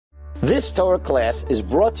This Torah class is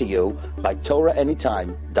brought to you by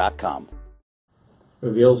TorahAnytime.com.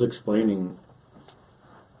 Rabbi El's explaining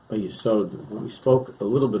a Yesod. We spoke a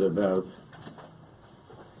little bit about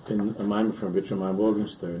in a mimer from Richard Maim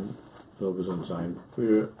Morgenstern,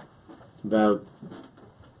 about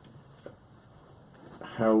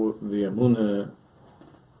how the Amunah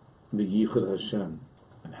B'Yichud Hashem,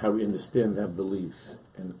 and how we understand that belief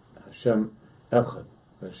in Hashem Echad,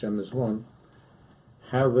 Hashem is one,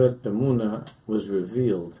 how that Amunah was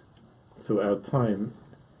revealed throughout time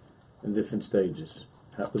in different stages.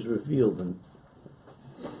 How it was revealed and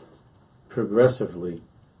progressively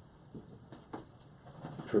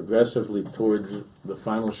towards the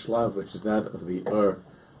final shlav, which is that of the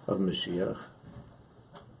of Mashiach,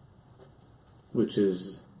 which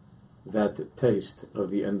is that taste of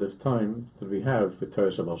the end of time that we have with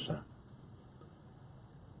Torah Baal Shem.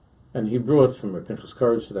 And he brought from Reb Pinchas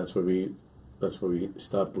Koretz, so that's where we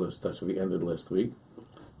stopped. That's where we ended last week.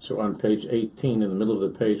 So on page 18, in the middle of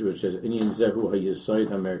the page, where it says Inyan Zehu HaYesod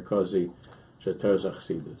HaMerkazi Shetar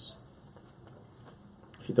Zachsidus.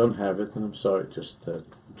 If you don't have it, then I'm sorry. Just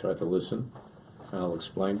try to listen, and I'll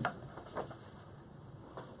explain.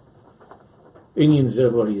 Inyan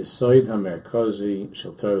Zehu HaYesod HaMerkazi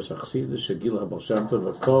Shetar Zachsidus Shegila Baal Shem Tov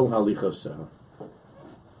V'Kol Halichoseh.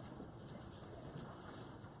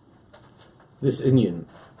 This Inyan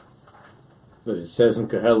that it says in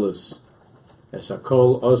Koheles, Es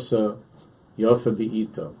Hakol Osa Yofa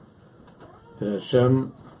B'Ito, that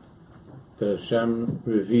Hashem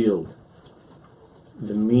revealed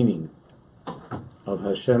the meaning of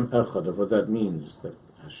Hashem Echad, of what that means, that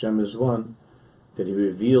Hashem is one, that He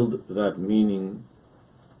revealed that meaning,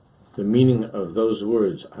 the meaning of those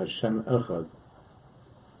words, Hashem Echad,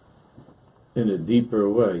 in a deeper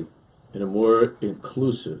way, in a more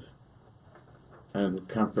inclusive and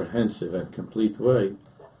comprehensive and complete way,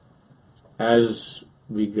 as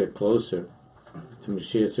we get closer to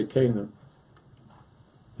Mashiach Tzidkenu.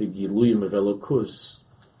 The Giluyim of Elokus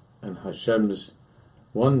and Hashem's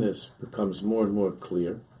oneness becomes more and more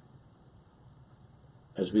clear.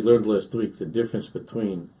 As we learned last week, the difference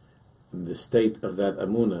between the state of that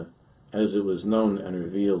Amunah as it was known and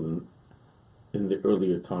revealed in the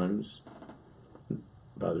earlier times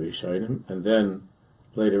by the Rishonim, and then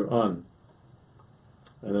later on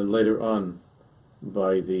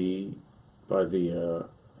by the Zohar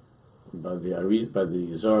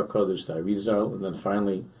Kodesh, the Arizal, and then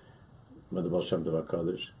finally by the Baal Shem Tov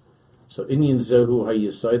HaKadosh. So Inyan Zehu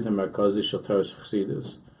HaYesod HaMerkazi Shel Torah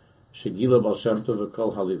Chassidus Shegila Baal Shem Tov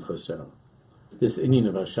V'Kol Halid Chosel. This Inyan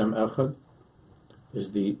of Hashem Echad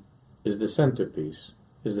is the centerpiece,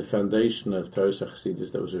 is the foundation of Torah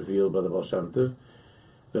Chassidus that was revealed by the Baal Shem Tov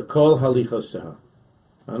V'Kol Halid Chosel.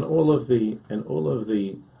 And all of the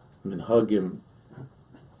minhagim,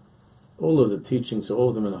 all of the teachings, all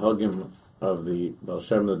of the minhagim of the Baal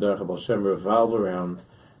Shem, the Derech Baal Shem, revolve around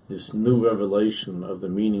this new revelation of the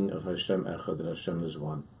meaning of Hashem Echad, that Hashem is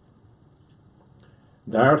one.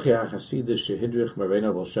 The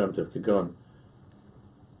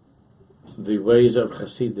ways of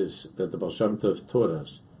Chasidus that the Baal Shem Tov taught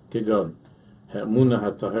us, Kigon, Ha'emunah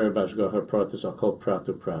ha'taher b'ashgacha pratis al kol prat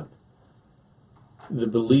uprat. The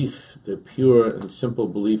belief, the pure and simple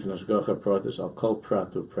belief in Hashgacha Pratis al kol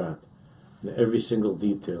prat uprat, in every single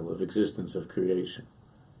detail of existence of creation.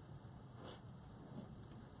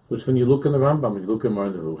 Which, when you look in the Rambam, when you look in Mar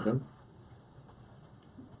Nevuchim,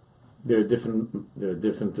 there are different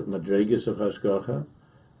madregas of Hashgacha,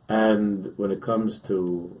 and when it comes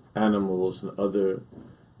to animals and other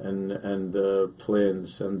and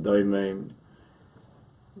plants and daimim,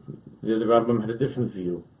 the Rambam had a different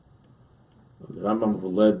view. The Rambam, who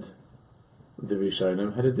led the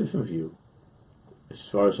Rishonim, had a different view as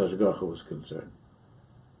far as Hashgacha was concerned.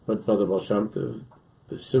 But by the Baal Shem Tov,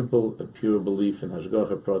 the simple and pure belief in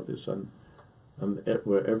Hashgacha Pratis, and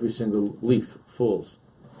where every single leaf falls,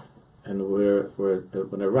 and where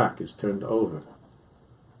when a rock is turned over.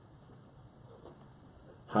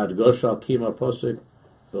 Hadgosh al Kima Posik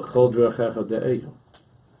V'chol Drachecha De'ehu.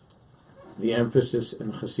 The emphasis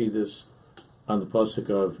in Chassidus on the pasuk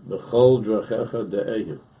of B'chol Drachecha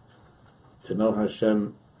De'ehu, to know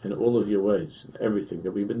Hashem in all of your ways, in everything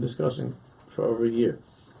that we've been discussing for over a year.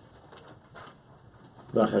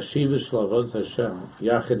 V'chashivus Shlavot Hashem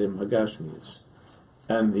Yachidim Hagashmius,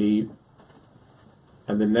 and the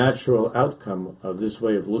natural outcome of this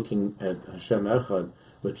way of looking at Hashem Echad,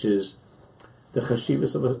 which is the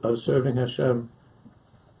chashivus of serving Hashem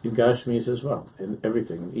in Gashmius as well, in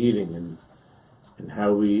everything, in eating, and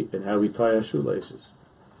how we tie our shoelaces,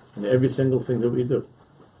 in every single thing that we do.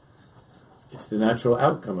 It's the natural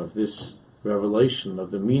outcome of this revelation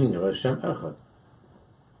of the meaning of Hashem Echad.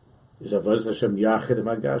 Is Avodas Hashem Yachid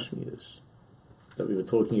Magashmius that we were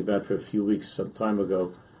talking about for a few weeks some time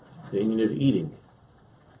ago, the union of eating,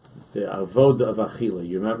 the Avodah of Achila.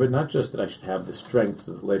 You remember, not just that I should have the strength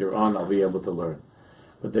so that later on I'll be able to learn,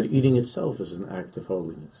 but that eating itself is an act of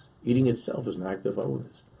holiness. Eating itself is an act of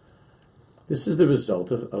holiness. This is the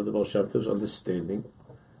result of the Baal Shem Tov's understanding,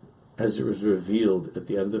 as it was revealed at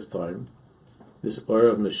the end of time, this Or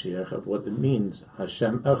of Mashiach, of what it means,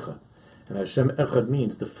 Hashem Echad. And Hashem Echad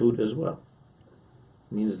means the food as well.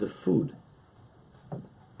 It means the food.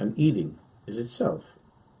 And eating is itself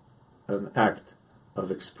an act of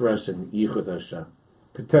expressing Yichud Hashem,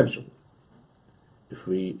 potentially, if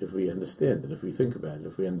we understand it, if we think about it,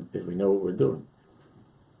 if we know what we're doing.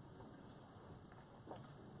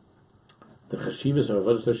 The Chashivas of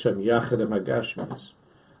Avodas Hashem Yachad Magashmis,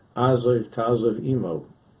 Azov Tazov Imo,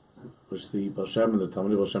 which the Baal Shem and the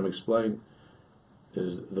Talmud Baal Shem explain,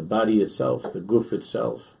 is the body itself, the guf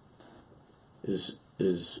itself, is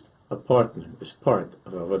a partner, is part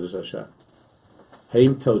of Avodas Hashem.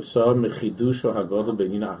 Heim Totzah Mechidusho Hagodol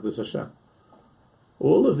B'Nina Achdus Hashem.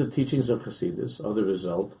 All of the teachings of Chassidus are the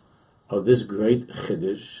result of this great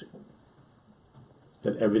chiddush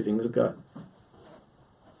that everything is God.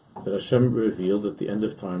 That Hashem revealed at the end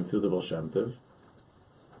of time through the Baal Shem Tov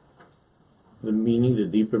the meaning, the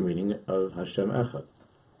deeper meaning of Hashem Echad.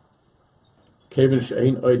 Kevin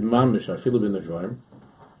she'ein oid mamish afilu b'nevroim.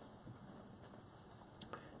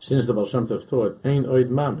 Since the Baal Shem Tov taught, ein oid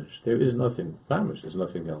mamish, there is nothing. Mamish is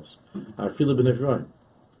nothing else. Afilu b'nevroim.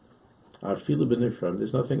 Afilu b'nevroim,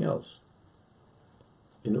 there's nothing else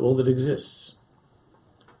in all that exists.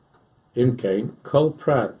 Imkain kol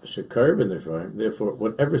prat shekar b'nevroim. Therefore,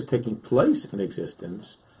 whatever is taking place in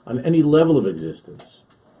existence, on any level of existence,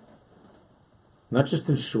 not just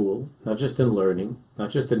in shul, not just in learning, not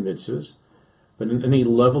just in mitzvahs, but in any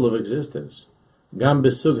level of existence. Gam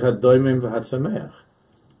besug hadoimim v'hatzameach,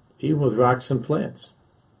 even with rocks and plants.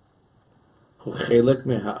 Hu chelek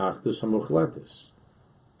meha'achdus hamuchlatis,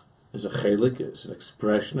 is a chelik, is an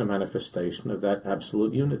expression, a manifestation of that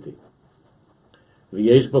absolute unity.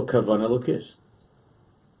 V'yesh bo kavan elokis,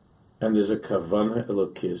 and there's a kavan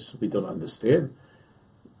elokis we don't understand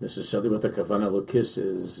necessarily what the kavanah elokis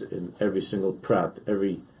is in every single prat,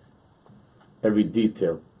 every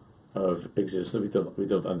detail of existence. We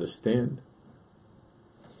don't understand,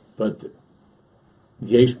 but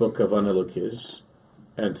yesh bo kavanah elokis,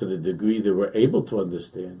 and to the degree that we're able to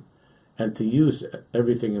understand and to use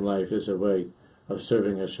everything in life as a way of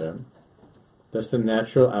serving Hashem, that's the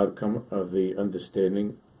natural outcome of the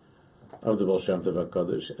understanding of the Baal Shem Tov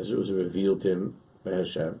HaKadosh as it was revealed to him by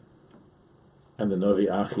Hashem. And the Novi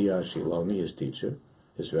Achia Shiloni, his teacher,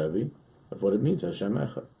 his Rebbe, of what it means, Hashem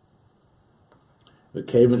Echad. The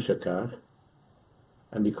Kevin Shakar,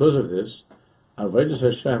 and because of this, Avodas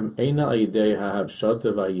Hashem Eina Aidei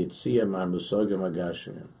HaHavshata VaYitzia MaMusagim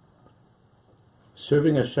HaGashmim.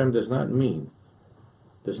 Serving Hashem does not mean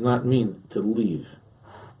to leave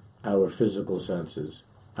our physical senses,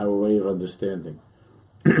 our way of understanding.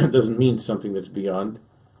 It doesn't mean something that's beyond.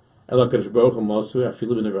 Hashem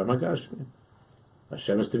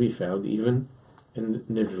is to be found even in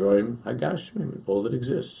Nivroim Hagashmim, all that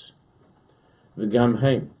exists. V'gam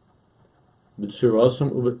heim,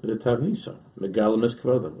 b'tzurosam u'b'tavnisa, megalim es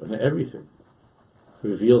kvodim, and everything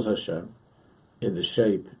reveals Hashem in the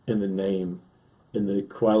shape, in the name, in the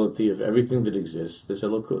quality of everything that exists. This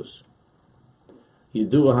Elokus.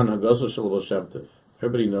 Yidu hanhagosel shel Baal Shem Tov.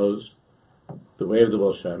 Everybody knows the way of the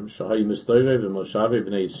Baal Shem. Shahay mistoyve v'moshavei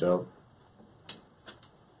b'nei Yisrael.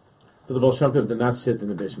 The Baal Shem Tov did not sit in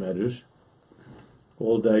the Beis Medrash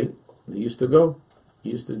all day. He used to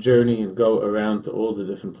journey and go around to all the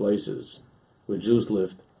different places where Jews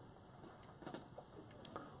lived.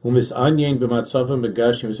 And he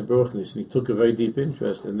took a very deep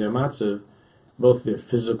interest in their matzav, both their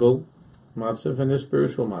physical matzav and their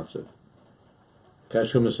spiritual matzav.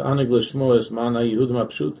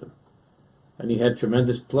 And he had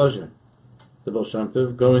tremendous pleasure, the Baal Shem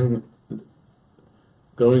Tov, going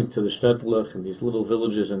to the Shtetl and these little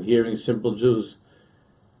villages and hearing simple Jews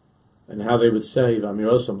and how they would say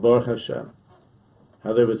V'amirosam Baruch Hashem,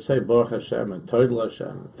 how they would say Baruch Hashem and Todel Hashem,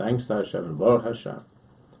 and thanks to Hashem and Baruch Hashem.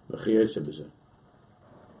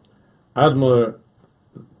 Admor,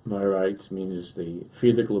 my right, means the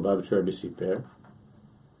Frierdiker Lubavitcher Rebbe Siper.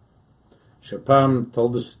 Shapam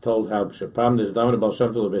told how Shapam this Daman Baal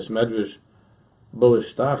Shem Tov Beis Medrash Bo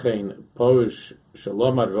Ishtachein Porish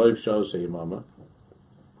Shalom Ad Roiv Shosei Yimama.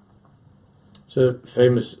 It's a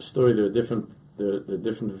famous story. There are different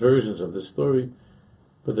versions of the story,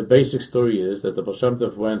 but the basic story is that the Baal Shem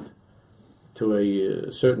Tov went to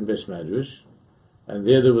a certain Beis Medrash, and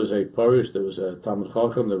there was a parish, there was a Talmud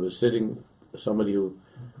Chacham that was sitting, somebody who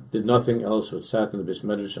did nothing else but sat in the Beis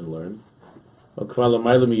Medrash and learned.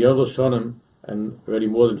 And already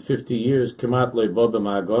more than 50 years, Kemat Leibob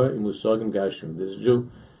Ma'agor Imusogim Gashim. This Jew,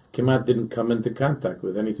 Kemat didn't come into contact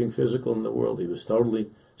with anything physical in the world. He was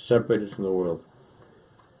totally separated from the world.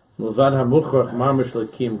 Mulvad HaMuchrach Mamish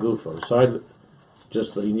Lekim Gufo. Aside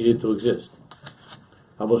just that he needed to exist.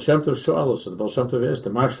 Abel Shem Tov Shoal, so the Baal Shem Tov asked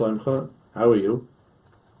him, Mar Shlemcha, how are you?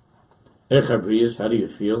 Echa Briyas, how do you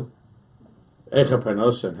feel? Echa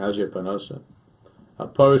Parnasa, and how's your Parnasa?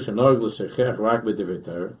 HaParush and Orglis Echech Rak B'Divrei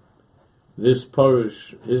Torah. This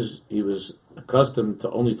Parish, he was accustomed to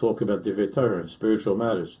only talk about Divrei Torah, spiritual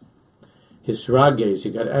matters. His Srages,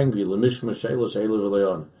 he got angry. Lemishma Shelos Eilu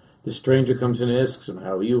V'Leon. The stranger comes in and asks him,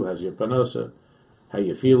 how are you? How's your Parnasa? How are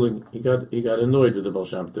you feeling? He got annoyed with the Baal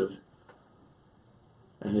Shem Tov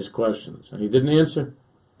and his questions, and he didn't answer.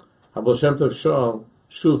 Baal Shem Tov Shal,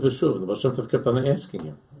 Shuv v'Shuv, and the Baal Shem Tov kept on asking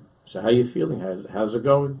him. So how are you feeling? How's it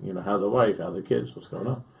going? How the wife, how the kids, what's going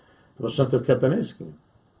on? The Baal Shem Tov kept on asking him.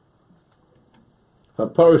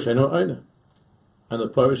 Parish, I know Aina. And the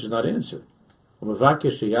Parish is not answered.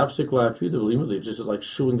 It just is like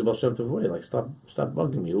shooing the Baal Shem Tov away. Like, stop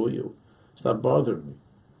bugging me. Who are you? Stop bothering me.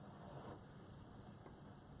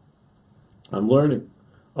 I'm learning.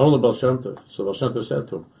 Only Baal Shem Tov. So Baal Shem Tov said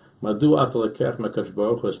to him, Madu atalekech mekadosh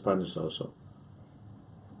baruch hu es parnasa also.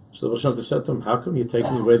 So the Baal Shem Tov said to him, how come you're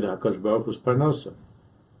taking away the HaKadosh Baruch Hu's parnasa?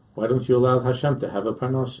 Why don't you allow Hashem to have a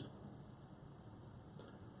parnasa?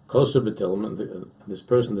 Kosa b'Tehillim, this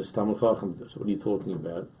person, this Talmud Chacham, what are you talking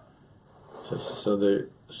about? So the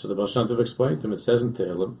Baal Shem Tov explained to him, it says in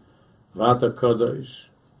Tehillim, Vata Kodesh,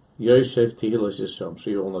 Yosef Tehillas Yisrael. I'm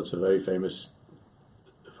sure you all know it's a very famous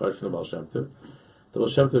verse from the Baal Shem Tov. The Baal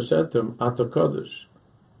Shem Tov said to him, Ata Kodesh,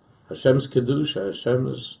 Hashem's Kedusha,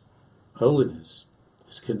 Hashem's holiness,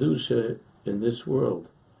 His Kedusha in this world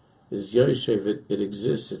is Yosef, it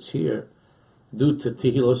exists, it's here, due to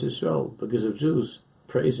Tehillas Yisrael, because of Jews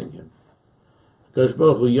praising Him. Hakadosh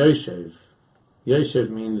Baruch Hu Yosef. Yosef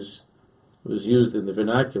means, it was used in the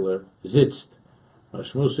vernacular, zitzt.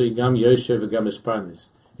 Mashmusa Gam Yosef Gam Isparnis.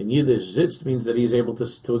 In Yiddish, zitzt means that he's able to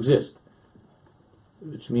exist,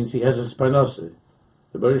 which means he has a sparnasa.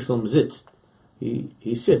 The Baruch Shalom zitzt.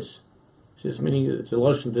 He sits. Sits meaning it's a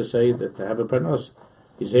lashon to say that to have a parnasa.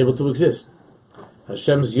 He's able to exist.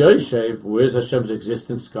 Hashem's Yosef, where does Hashem's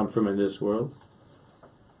existence come from in this world?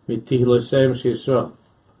 Mitihlasem Sh'Yisrael.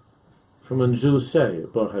 From when Jews say,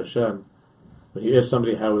 Baruch Hashem, when you ask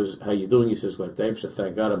somebody how you doing, he says, like, thank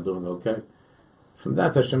God I'm doing okay. From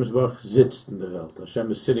that, Hashem's Baruch sits in the world.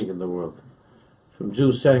 Hashem is sitting in the world. From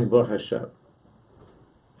Jews saying Baruch Hashem.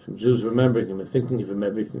 From Jews remembering Him and thinking of Him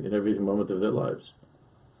in every moment of their lives.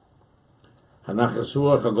 Hanachas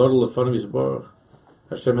Ruach HaGodel Lefanim Yisborach.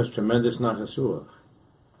 Hashem has tremendous Nachas Ruach.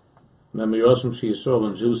 Memorosum Sh'Yisrael,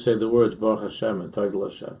 when Jews say the words Baruch Hashem and Togel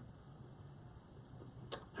Hashem.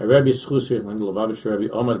 HaRebbe Schusir, when the Lubavitch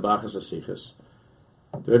Rebbe Omer Bachas HaSichas,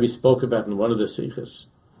 the Rebbe spoke about in one of the Sichas,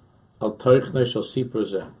 Al Toichnei Shal Sipur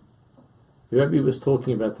Zeh. The Rebbe was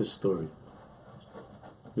talking about this story.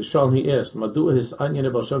 V'shalom, he asked, Madu his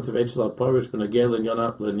Anyan Baal Shem Tov Eichel Al Parish B'Nagel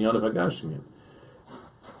L'Nyonav HaGashmim.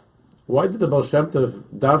 Why did the Baal Shem Tov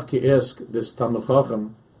Davki ask this Talmud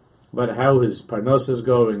Chacham about how his parnas is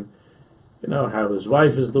going, how his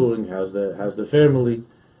wife is doing, how's the family?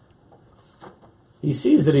 He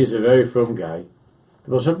sees that he's a very frum guy.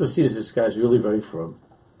 The Baal Shem Tov sees this guy's really very frum.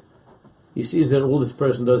 He sees that all this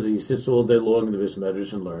person does is he sits all day long in the Beis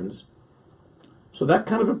Medrash and learns. So that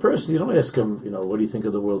kind of a person, you don't ask him, what do you think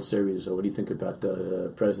of the World Series, or what do you think about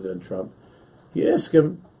President Trump? You ask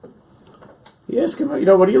him, what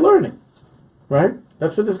are you learning? Right?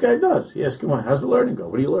 That's what this guy does. You ask him, how's the learning go?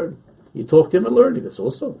 What are you learning? You talk to him and learning. That's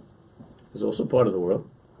also part of the world.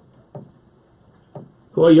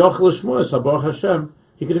 He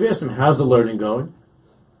could have asked him, how's the learning going?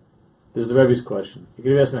 This is the Rebbe's question. He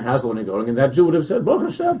could have asked him, how's the learning going? And that Jew would have said, Baruch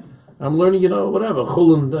Hashem, I'm learning, whatever,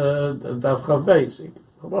 Chulun Daf Chav Beis.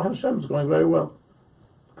 Baruch Hashem, it's going very well.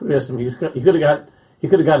 Could have asked him. He could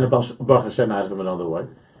have gotten a Baruch Hashem out of him another way.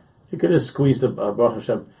 He could have squeezed a Baruch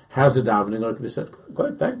Hashem. How's the davening? Or he could have said,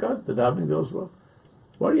 good, thank God, the davening goes well.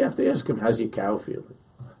 Why do you have to ask him, how's your cow feeling?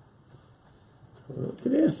 You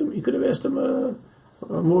could have asked him a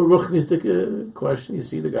more ruchnistic question. You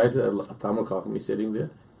see the guys at Talmud Chacham sitting there.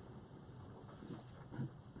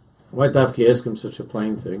 Why Davki ask him such a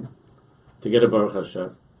plain thing? To get a Baruch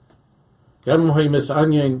Hashem. The Baal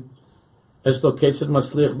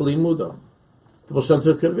Shem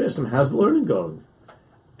Tov could have asked him, how's the learning going?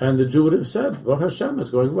 And the Jew would have said, Baruch Hashem, it's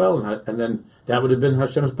going well. And then that would have been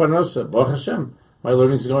Hashem's parnasa. Baruch Hashem, my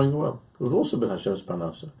learning is going well. It would have also been Hashem's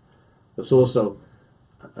parnasa. It's also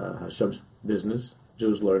Hashem's business,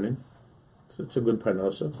 Jews learning. So it's a good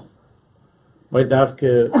parnasa. Why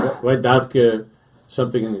davke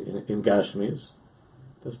something in Gashmis?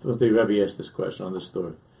 That's what the Rebbe asked this question on the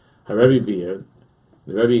story. HaRebbe Beer,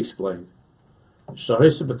 the Rebbe explained,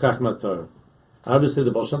 Shahisa b'kach matar. Obviously,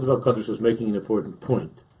 the Baal Shem Tov HaKadosh was making an important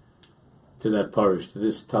point to that parish, to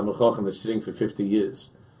this Talmud Chacham that's sitting for 50 years.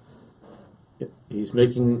 He's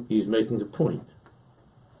making a point.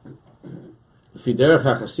 Fiderach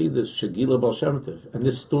HaChasidus Shagila Baal Shem Tov. And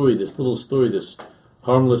this story, this little story, this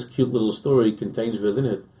harmless, cute little story contains within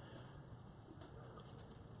it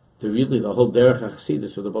really the whole Derech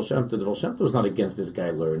HaChasidus of the Baal Shem Tov. The Baal Shem Tov was not against this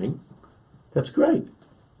guy learning. That's great.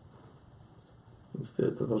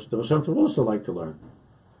 The Baal Shem Tov would also like to learn.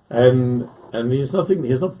 And he has no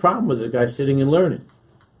problem with the guy sitting and learning.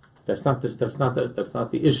 That's not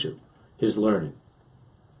the issue, his learning.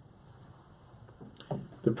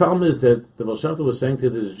 The problem is that the Baal Shem Tov was saying to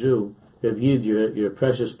this Jew, Reb Yid, you're a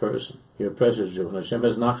precious person. You're a precious Jew. And Hashem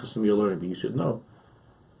has nachas from your learning, but you should know.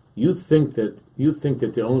 You think that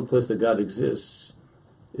the only place that God exists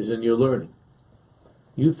is in your learning.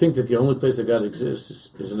 You think that the only place that God exists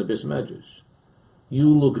is in the Bis Medrash.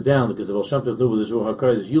 You look down, because the Baal Shem Tov knew with his Ruach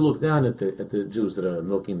HaKodesh, you look down at the Jews that are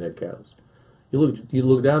milking their cows. You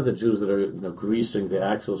look down at the Jews that are greasing the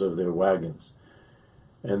axles of their wagons.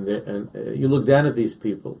 And you look down at these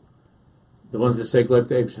people, the ones that say,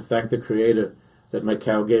 thank the Creator that my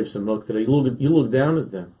cow gave some milk today. You look down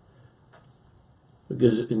at them.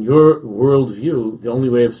 Because in your worldview, the only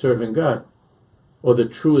way of serving God, or the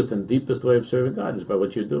truest and deepest way of serving God, is by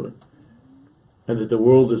what you're doing. And that the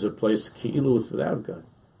world is a place ki'ilu without God.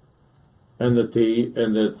 And that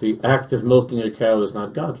the act of milking a cow is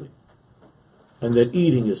not godly. And that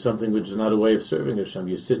eating is something which is not a way of serving Hashem.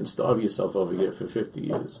 You sit and starve yourself over here for 50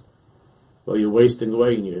 years. Well, you're wasting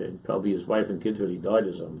away, and probably his wife and kids already died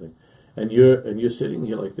or something. And you're sitting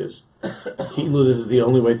here like this. Ki'ilu, this is the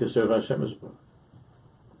only way to serve Hashem as well.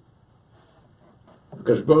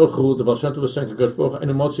 The Baal Shem Tov was saying,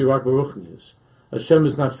 Hashem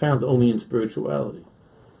is not found only in spirituality.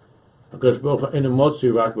 Hashem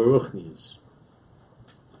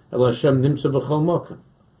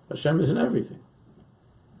is in everything.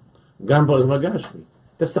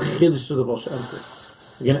 That's the chiddush of the Baal Shem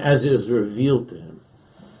Tov. Again, as it is revealed to him.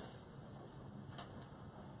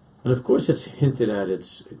 And of course it's hinted at,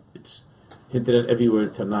 it's hinted at everywhere in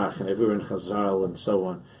Tanakh and everywhere in Chazal and so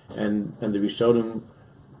on. And the Rishonim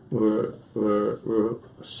were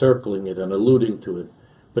circling it and alluding to it.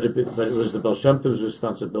 But it was the Baal Shem Tov's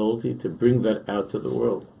responsibility to bring that out to the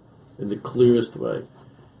world in the clearest way.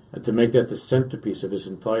 And to make that the centerpiece of his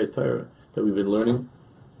entire Torah that we've been learning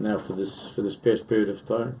now for this past period of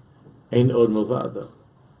time. Ein od milvado.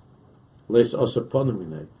 Leis osa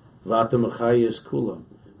ponomine. Vata mechayes kulam.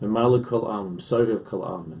 Memala kol alm. Soirev kol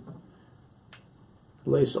almin.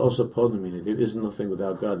 Leis osa ponomine. There is nothing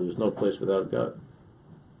without God. There is no place without God.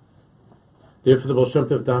 Therefore the Baal Shem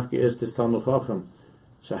Tov Dafki asked this Talmud Chacham,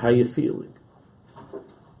 so how are you feeling?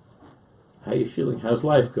 How are you feeling? How's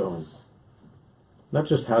life going? Not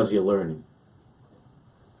just how's your learning.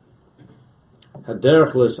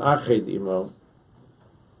 Haderech l'sached imo,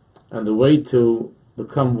 and the way to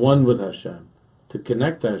become one with Hashem, to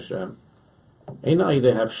connect to Hashem, Einai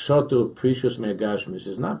they have shotu precious me'agashmis,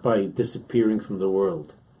 is not by disappearing from the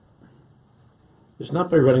world. It's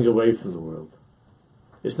not by running away from the world.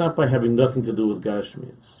 It's not by having nothing to do with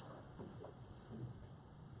Gashmis.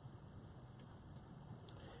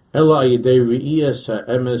 Ela yidei re'iyas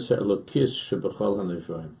ha'emes ha'elokis shebechol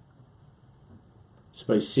ha'nefraim. It's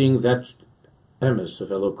by seeing that emes of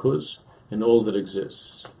Elokus in all that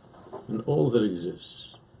exists. In all that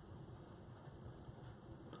exists.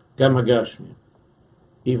 Gam ha'gashmi.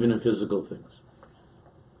 Even in physical things.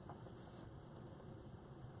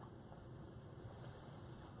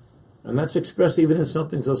 And that's expressed even in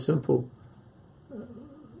something so simple,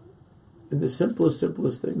 in the simplest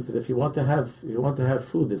things. That if you want to have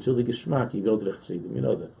food that's really geschmack, you go to the Chassidim. You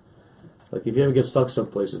know that. Like if you ever get stuck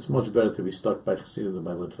someplace, it's much better to be stuck by Chassidim than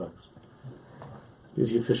by Litvaks,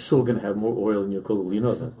 because you're for sure going to have more oil in your kugel. You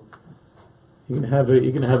know that. You can have a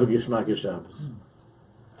geschmack Shabbos.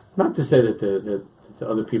 Not to say that the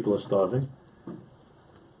other people are starving,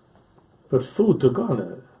 but food took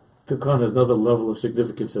on another level of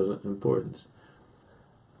significance and importance.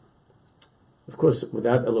 Of course,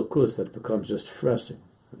 without Elokus, that becomes just fressing.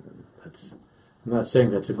 I'm not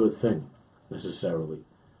saying that's a good thing, necessarily.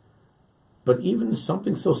 But even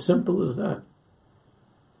something so simple as that,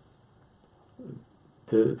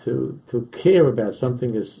 to care about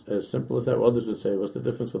something as simple as that. Others would say, what's the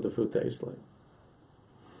difference what the fruit tastes like?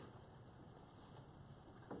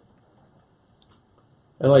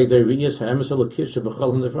 That's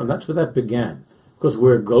where that began. Because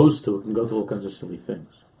where it goes to, it can go to all kinds of silly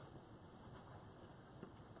things.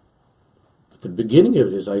 But the beginning of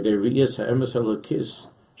it is that everything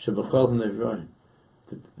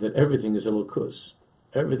is elokus.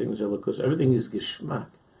 Everything is elokus. Everything is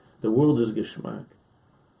geschmack. The world is geschmack.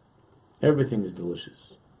 Everything is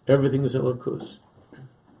delicious. Everything is elokus.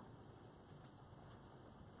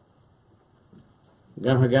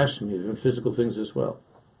 Gam hagashmi, even physical things as well.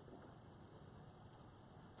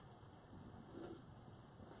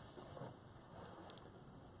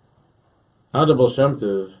 Until the Baal Shem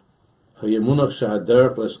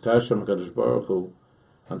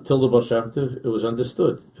Tov, it was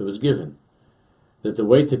understood, it was given, that the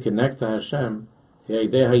way to connect to Hashem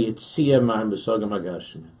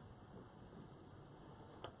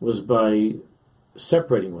was by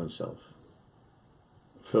separating oneself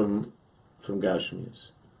from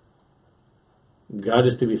Gashmias. God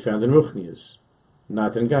is to be found in Ruchnias,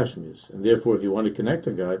 not in Gashmias. And therefore, if you want to connect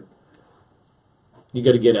to God, you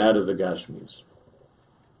got to get out of the Gashmias.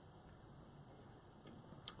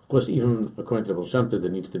 Of course, even according to the Baal Shem Tov, there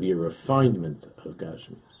needs to be a refinement of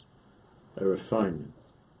Gashmias. A refinement.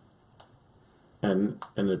 And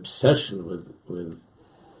an obsession with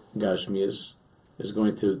Gashmias is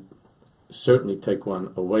going to certainly take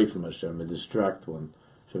one away from Hashem and distract one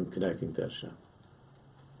from connecting to Hashem.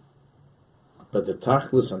 But the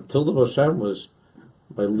Tachlis until the Baal Shem was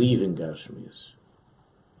by leaving Gashmias.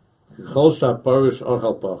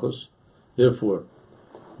 Therefore,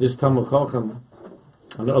 this Talmud Chacham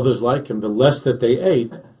and others like him, the less that they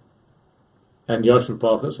ate, and Yoshin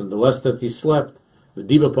Pachas, and the less that he slept, the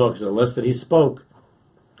Diba Pachas, the less that he spoke,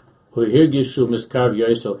 he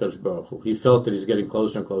felt that he's getting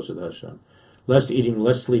closer and closer to Hashem. Less eating,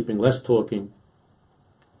 less sleeping, less talking.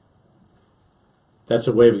 That's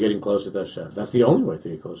a way of getting closer to Hashem. That's the only way to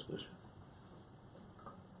get closer to Hashem.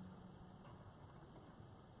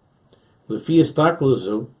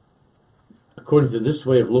 According to this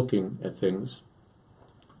way of looking at things,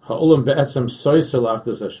 the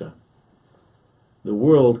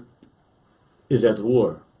world is at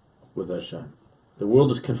war with Hashem. The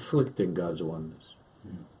world is conflicting God's oneness.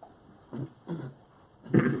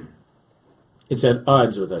 It's at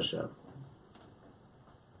odds with Hashem.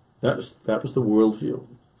 That was the worldview.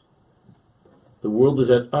 The world is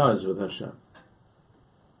at odds with Hashem.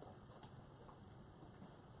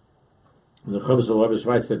 And the Chovos HaLevavos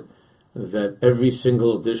writes that every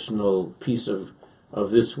single additional piece of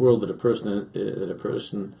this world that a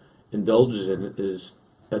person indulges in is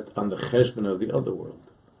on the cheshbon of the other world.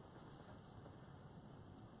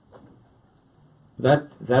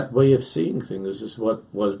 That way of seeing things is what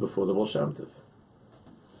was before the Baal Shem Tov.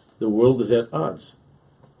 The world is at odds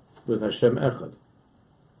with Hashem Echad.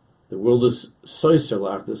 The world is soiser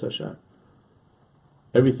la'achdus Hashem.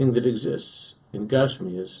 Everything that exists in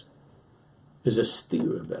Gashmi is a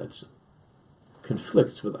stira b'etzem,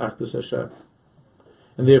 conflicts with Achdus Hashem.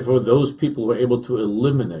 And therefore those people were able to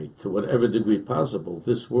eliminate, to whatever degree possible,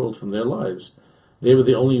 this world from their lives. They were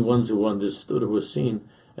the only ones who understood, who were seen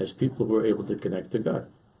as people who were able to connect to God.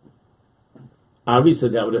 Obviously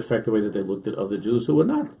that would affect the way that they looked at other Jews who were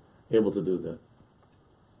not able to do that,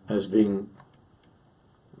 as being,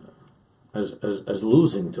 as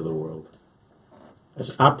losing to the world,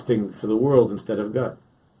 as opting for the world instead of God.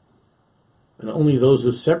 And only those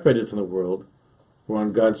who separated from the world were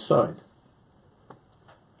on God's side.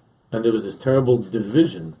 And there was this terrible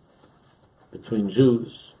division between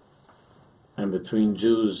Jews and between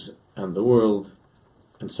Jews and the world,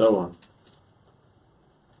 and so on.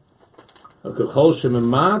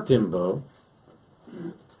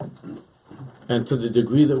 And to the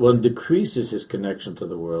degree that one decreases his connection to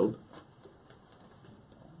the world,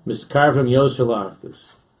 miskarvim yosel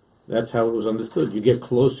achdus. That's how it was understood. You get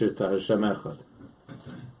closer to Hashem Echad.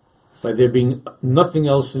 By there being nothing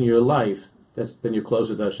else in your life, then you're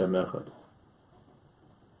closer to Hashem Echad.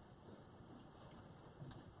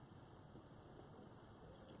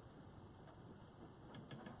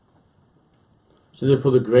 So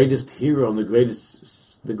therefore the greatest hero and the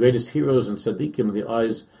greatest heroes and tzaddikim in the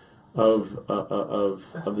eyes of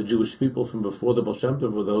the Jewish people from before the Baal Shem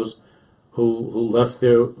Tov were those who left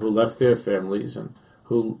their families and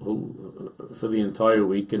who for the entire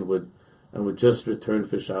week and would just return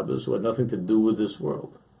for Shabbos, who had nothing to do with this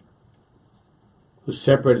world, who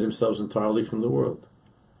separated themselves entirely from the world,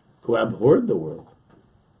 who abhorred the world,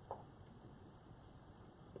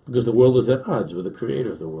 because the world is at odds with the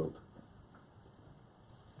creator of the world.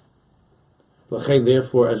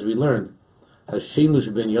 Therefore, as we learned,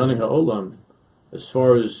 Hashemush ben Yoneh ha'olam, as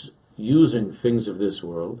far as using things of this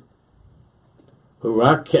world,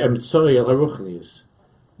 was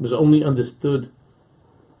only understood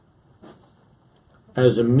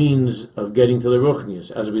as a means of getting to the Ruchnius,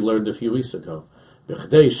 as we learned a few weeks ago.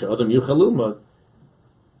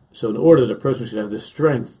 So in order that a person should have the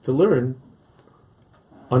strength to learn,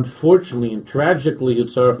 unfortunately and tragically, he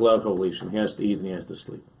has to eat and he has to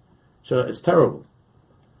sleep. So it's terrible.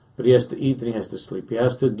 But he has to eat and he has to sleep. He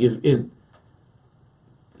has to give in.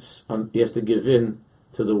 He has to give in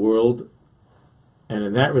to the world. And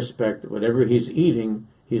in that respect, whatever he's eating,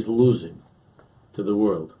 he's losing to the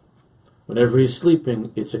world. Whenever he's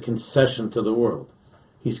sleeping, it's a concession to the world.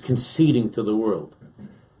 He's conceding to the world.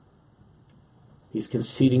 He's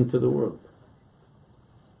conceding to the world.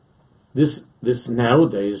 This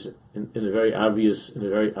nowadays, in a very obvious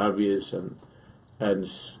and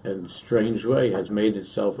strange way, has made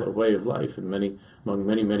itself a way of life among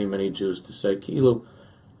many Jews to say, Kilo,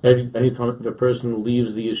 anytime if a person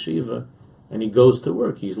leaves the yeshiva and he goes to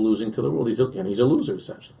work, he's losing to the world. He's a loser,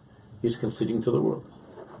 essentially. He's conceding to the world.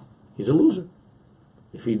 He's a loser.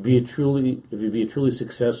 If he'd be a truly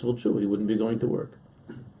successful Jew, he wouldn't be going to work.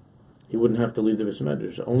 He wouldn't have to leave the Beis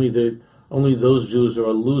Medrash. Only those Jews who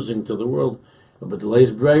are losing to the world. But the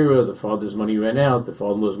Leis Breira, the father's money ran out, the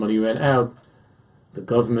father-in-law's money ran out. The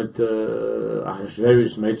government,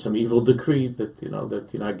 Achashverosh, made some evil decree that you're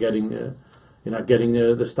not getting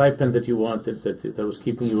the stipend that you wanted, that was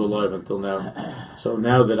keeping you alive until now. So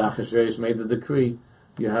now that Achashverosh made the decree,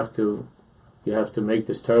 you have to make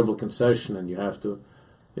this terrible concession, and you have to,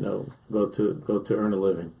 go to earn a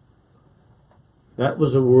living. That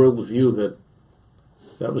was a worldview that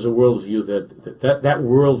worldview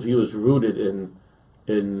is rooted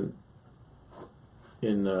in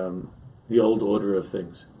the old order of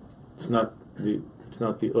things. It's not the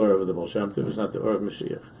order of the Baal Shem Tov, it's not the order of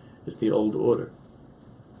Mashiach. It's the old order.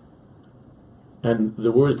 And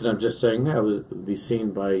the words that I'm just saying now will be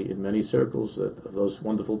seen in many circles of those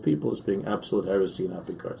wonderful people as being absolute heresy and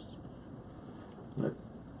apicars. Right?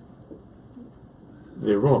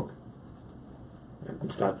 They're wrong. And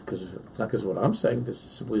it's not because of what I'm saying. This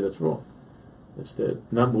is simply that's wrong. It's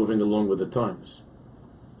not moving along with the times.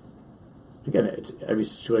 Again, every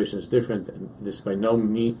situation is different, and this by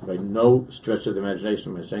no stretch of the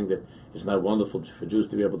imagination am I saying that it's not wonderful for Jews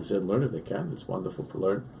to be able to sit and learn if they can. It's wonderful to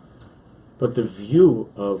learn. But the view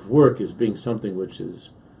of work as being something which is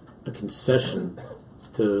a concession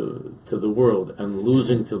to the world and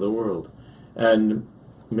losing to the world and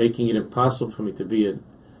making it impossible for me to be a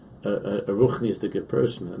ruchnistic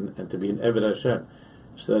person and to be an Eved Hashem,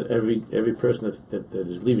 so that every person that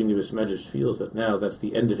is leaving the Beis Medrash feels that now that's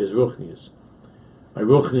the end of his ruchnius. My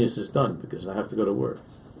ruchnius is done because I have to go to work.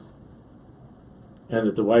 And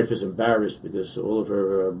that the wife is embarrassed because all of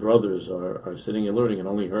her brothers are sitting and learning, and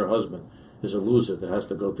only her husband is a loser that has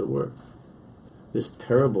to go to work. This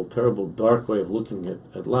terrible, terrible, dark way of looking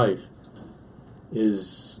at life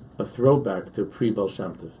is a throwback to pre-Baal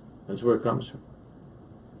Shem Tov. That's where it comes from.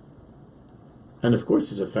 And of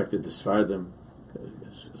course it's affected the Sfardim,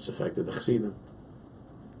 it's affected the Chassidim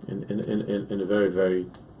in a very, very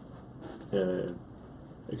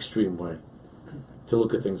extreme way, to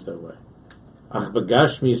look at things that way. To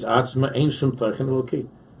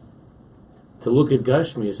look at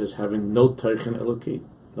Gashmi is as having no Teichen Eloki,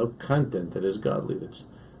 no content that is godly,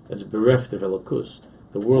 that's bereft of Elokus.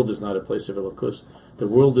 The world is not a place of Elokus. The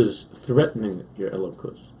world is threatening your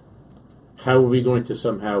Elokus. How are we going to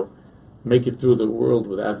somehow make it through the world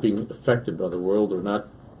without being affected by the world or not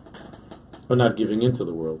giving into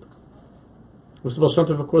the world? Mr. Baal Shem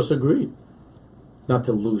Tov, of course, agreed not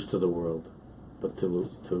to lose to the world, but to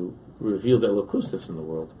reveal the Elokus that's in the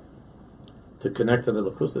world, to connect to the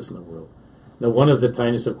Elokus that's in the world. Now, one of the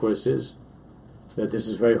tiniest, of course, is that this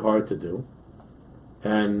is very hard to do,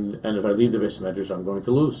 and if I leave the Beis Medrash, I'm going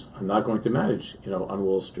to lose. I'm not going to manage, on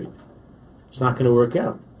Wall Street. It's not going to work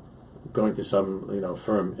out. Going to some,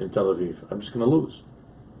 firm in Tel Aviv, I'm just going to lose.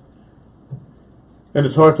 And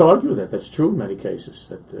it's hard to argue with that. That's true in many cases.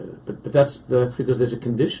 But that's because there's a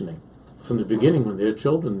conditioning from the beginning when they're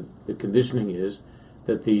children. The conditioning is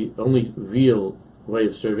that the only real way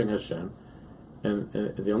of serving Hashem, and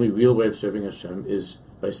the only real way of serving Hashem is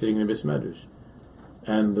by sitting in the Beis Medrash.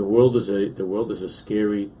 And the world is a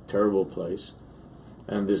scary, terrible place,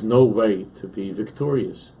 and there's no way to be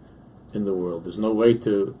victorious in the world. There's no way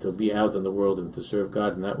to be out in the world and to serve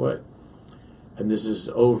God in that way. And this is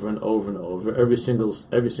over and over and over. Every single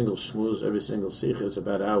shmuz, every single sikha, it's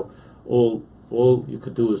about how all you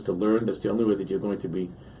could do is to learn. That's the only way that you're going to be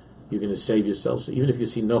you're going to save yourself. So even if you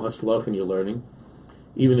see no hatzlach in your learning,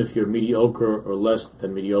 even if you're mediocre or less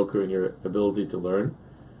than mediocre in your ability to learn,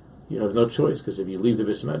 you have no choice, because if you leave the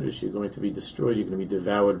Beis Medrash, you're going to be destroyed. You're going to be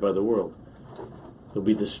devoured by the world. You'll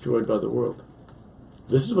be destroyed by the world.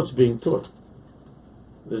 This is what's being taught.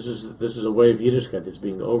 This is a way of Yiddishkeit that's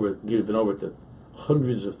being given over to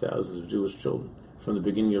hundreds of thousands of Jewish children from the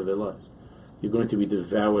beginning of their lives. You're going to be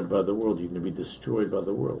devoured by the world. You're going to be destroyed by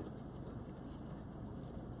the world.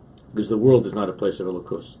 Because the world is not a place of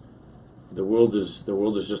Elokus. The world is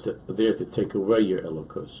just there to take away your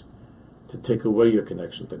Elokus, to take away your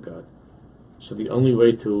connection to God. So the only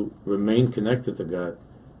way to remain connected to God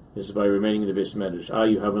is by remaining in the Beis Medrash.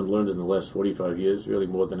 You haven't learned in the last 45 years, really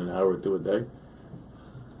more than an hour or two a day.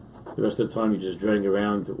 The rest of the time you're just driving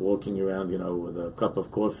around, walking around, with a cup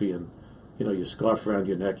of coffee and, your scarf around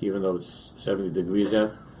your neck, even though it's 70 degrees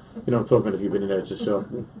out. I'm talking about if you've been in there yourself.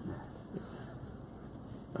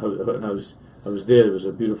 I was there. It was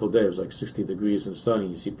a beautiful day. It was like 60 degrees and sunny.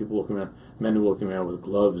 You see people walking around, men walking around with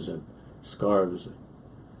gloves and scarves.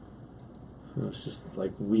 It's just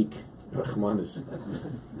like weak. Rachmanis.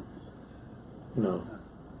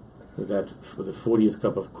 With the 40th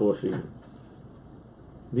cup of coffee.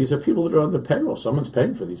 These are people that are on the payroll. Someone's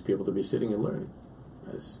paying for these people to be sitting and learning.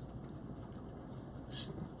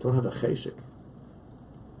 Don't have a cheshik.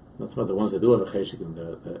 Not about the ones that do have a cheshik and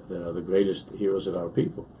that are the greatest heroes of our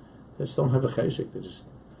people. They just don't have a cheshik.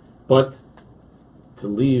 But to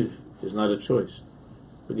leave is not a choice,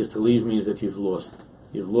 because to leave means that you've lost.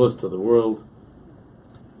 You've lost to the world.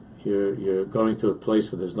 You're going to a place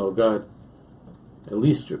where there's no God. At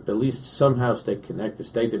least somehow stay connected,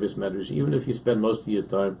 stay to Beis Medrash, even if you spend most of your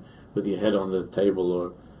time with your head on the table,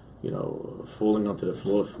 or falling onto the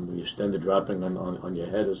floor from your stender dropping on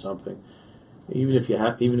your head or something. Even if you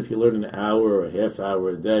learn an hour or a half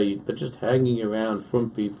hour a day, but just hanging around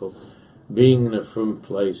from people, being in a from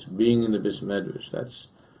place, being in the Beis Medrash, that's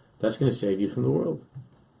going to save you from the world.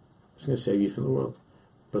 It's going to save you from the world.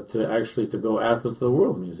 But to go out into the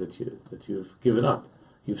world means that you've given up,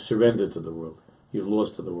 you've surrendered to the world. You've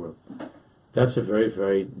lost to the world. That's a very,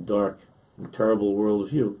 very dark and terrible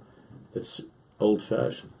worldview that's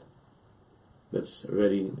old-fashioned. That's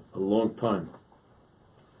already a long time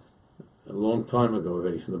ago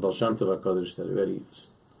already, from the Baal Shem Tov HaKadosh, that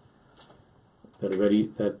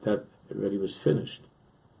already was finished.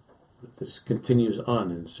 But this continues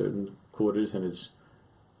on in certain quarters, and it's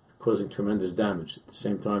causing tremendous damage. At the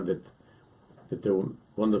same time that they're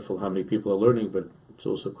wonderful how many people are learning, but it's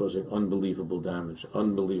also causing unbelievable damage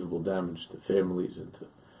to families and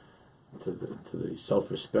to the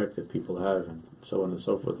self-respect that people have, and so on and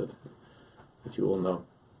so forth, that you all know.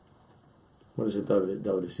 What is it,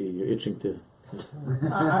 David? See, you're itching to...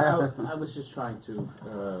 I was just trying to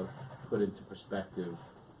put into perspective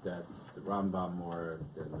that the Rambam or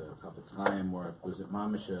the Chafetz Chaim, or was it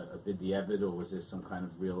mamish a b'diavad, or was there some kind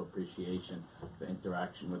of real appreciation for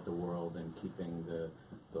interaction with the world and keeping the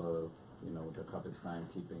Chafetz Chaim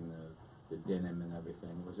keeping the dinim and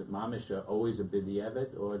everything? Was it mamish always a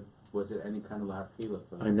b'diavad, or was it any kind of lahafila?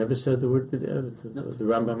 I never said the word b'diavad. No. The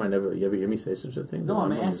Rambam, you ever hear me say such a thing? No,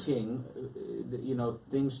 I'm asking,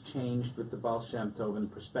 things changed with the Baal Shem Tov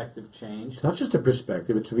and perspective changed. It's not just a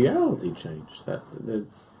perspective, it's reality changed.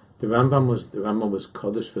 The Rambam was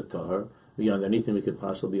Kodesh V'Tahar, beyond anything we could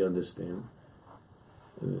possibly understand.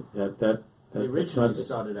 He originally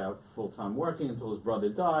started out full-time working until his brother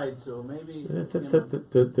died, so maybe... The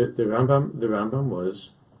Rambam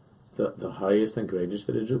was the highest and greatest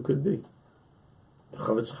that a Jew could be. The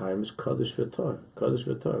Chafetz Chaim is Kodesh V'Tahar. Kodesh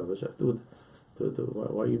V'Tahar. What's that do with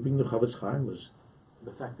why you bring the Chafetz Chaim? Was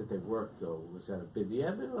the fact that they worked, though, was that a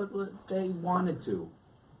b'diavad, or they wanted to?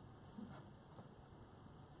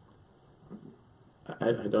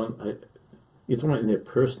 You're talking about in there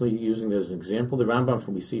personally using it as an example. The Rambam,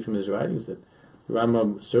 we see from his writings, that the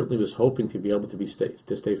Rambam certainly was hoping to be able to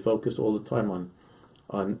stay focused all the time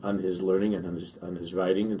on his learning and on his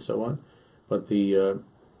writing and so on. But the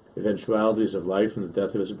eventualities of life and the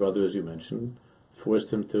death of his brother, as you mentioned,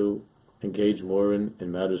 forced him to engage more in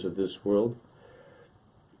matters of this world.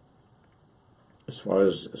 As far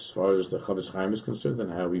as the Chafetz Chaim is concerned,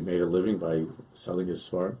 and how he made a living by selling his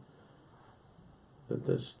Svar. Would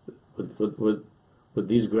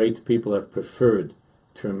these great people have preferred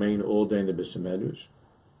to remain all day in the Beis Medrash?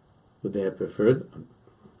 Would they have preferred?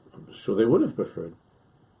 I'm sure they would have preferred.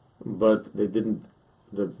 But they didn't.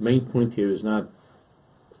 The main point here is not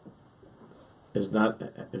if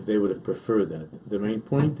they would have preferred that. The main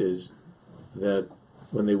point is that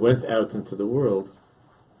when they went out into the world,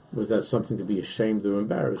 was that something to be ashamed or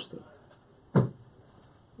embarrassed of?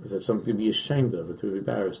 That's something to be ashamed of or to be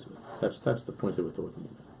embarrassed with. That's the point that we're talking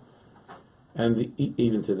about. And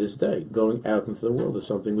even to this day, going out into the world is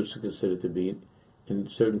something which is considered to be, in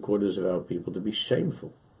certain quarters of our people, to be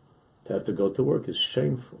shameful. To have to go to work is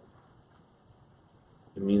shameful.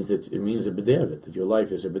 It means a b'devet, that your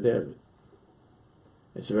life is a b'devet.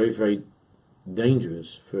 It's very, very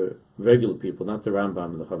dangerous for regular people, not the Rambam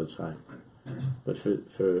and the Chavetz Chaim, but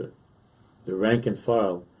for the rank and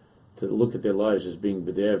file to look at their lives as being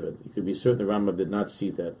b'devet. You could be certain the Rambam did not see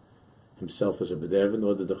that himself as a b'devet,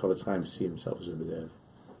 nor did the Chavetz Chaim see himself as a b'devet.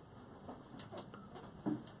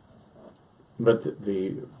 But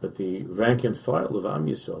the rank and file of Am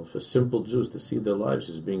Yisrael, for simple Jews to see their lives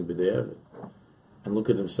as being b'devet and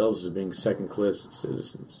look at themselves as being second-class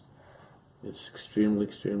citizens, it's extremely,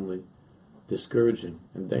 extremely discouraging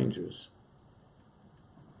and dangerous.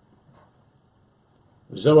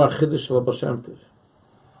 Zohar Chiddush of the Baal Shem Tov.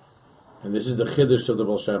 And this is the Chiddush of the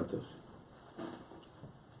Baal Shem Tov.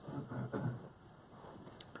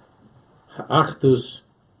 Ha'achdus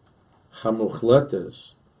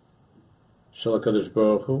ha'muchletes shel HaKadosh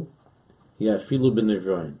Baruch Hu yafilu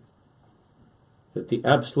b'nevraim. That the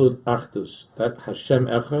absolute achdus, that Hashem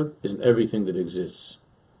Echad, is in everything that exists.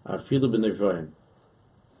 Afilu b'nevraim.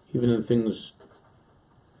 Even in things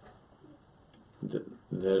that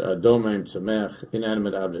are domain, tzamech,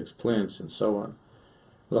 inanimate objects, plants, and so on.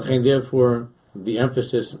 Therefore, the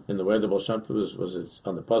emphasis in the way the Baal Shem Tov was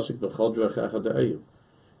on the pasuk b'chol drachecha da'ayu.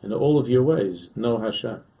 In all of your ways, know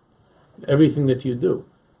Hashem. Everything that you do,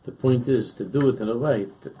 the point is to do it in a way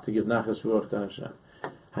to give nachas ruach to Hashem.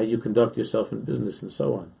 How you conduct yourself in business and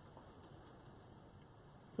so on.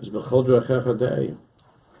 It's b'chol drachecha da'ayu.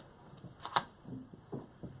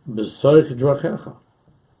 B'soich drachecha.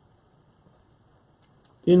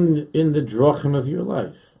 In the drachim of your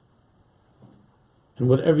life, and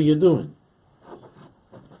whatever you're doing,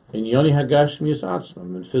 in Yoni Hagashmius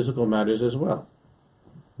Atzmam, in physical matters as well.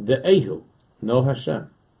 The Ehu, know Hashem.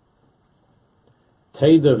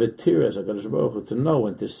 Teida v'tiras HaKadosh Baruch Hu, to know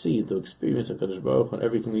and to see, to experience HaKadosh Baruch Hu in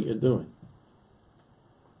everything that you're doing.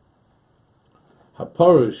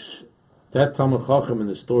 HaParush, that Talmud Chacham in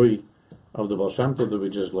the story of the Baal Shem Tov that we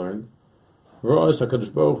just learned, Ra'as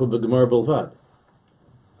HaKadosh Baruch Hu b'gemar belvad.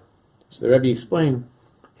 So the Rebbe explained,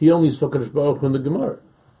 he only saw Kadosh Baruch Hu in the Gemara.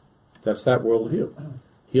 That's that worldview.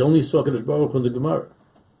 He only saw Kadosh Baruch Hu in the Gemara.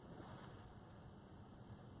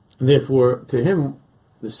 And therefore, to him,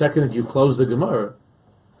 the second that you close the Gemara,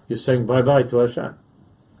 you're saying bye-bye to Hashem.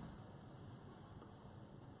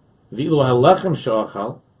 V'ilu ha'lechem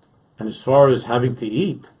sha'achal, and as far as having to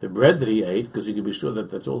eat, the bread that he ate, because you can be sure that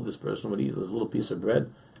that's all this person would eat, this little piece of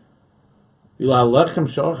bread, the kima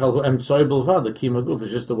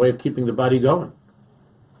is just a way of keeping the body going.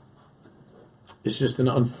 It's just an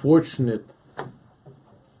unfortunate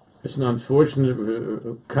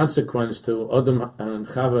consequence to Adam and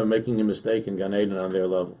Chava making a mistake in Gan Eden on their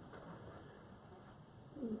level.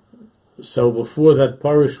 So before that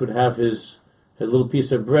Parush would have his little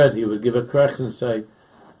piece of bread, he would give a krach and say,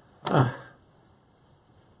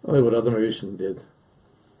 only what Adam Rishon did.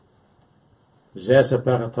 Because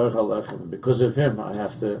of him, I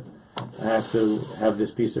have to have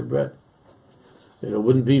this piece of bread. If it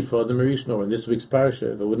wouldn't be for the Marishno or in this week's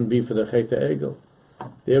parsha, if it wouldn't be for the Chet Egel,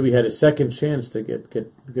 there we had a second chance to get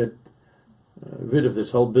rid of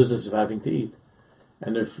this whole business of having to eat.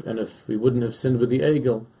 And if we wouldn't have sinned with the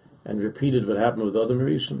Egel and repeated what happened with Adam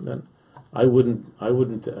Rishon, then I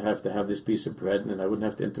wouldn't have to have this piece of bread, and I wouldn't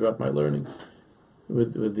have to interrupt my learning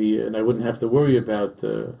and I wouldn't have to worry about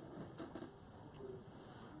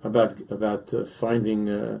finding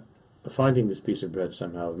this piece of bread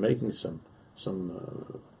somehow, making some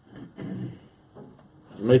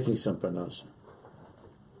parnasa.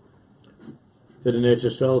 That in Eretz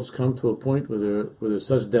Yisrael it's come to a point where there's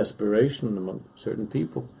such desperation among certain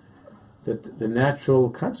people that the natural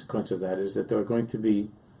consequence of that is that there's going to be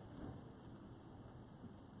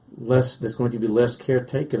less care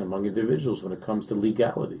taken among individuals when it comes to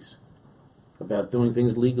legalities, about doing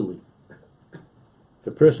things legally. If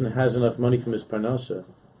a person has enough money from his parnasa,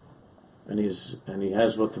 and he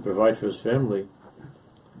has what to provide for his family,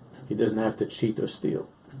 he doesn't have to cheat or steal.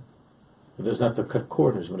 He doesn't have to cut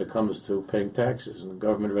corners when it comes to paying taxes and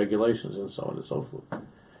government regulations and so on and so forth.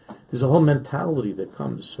 There's a whole mentality that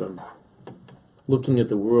comes from looking at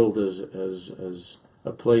the world as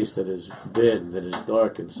a place that is bad, that is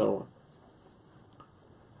dark, and so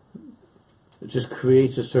on. It just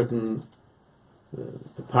creates a certain...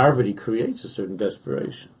 the poverty creates a certain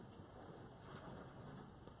desperation.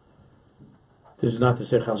 This is not to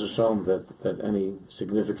say, Chas v'shalom, that any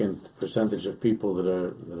significant percentage of people that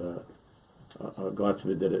are God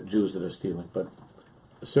forbid, Jews that are stealing. But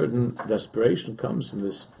a certain desperation comes from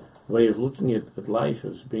this way of looking at life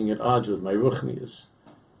as being at odds with my ruchnius.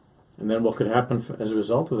 And then what could happen as a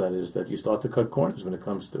result of that is that you start to cut corners when it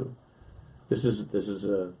comes to this is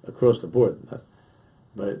across the board.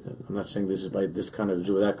 I'm not saying this is by this kind of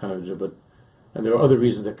Jew or that kind of Jew, and there are other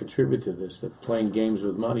reasons that contribute to this, that playing games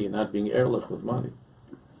with money and not being ehrlich with money,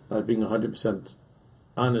 not being 100%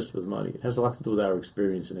 honest with money. It has a lot to do with our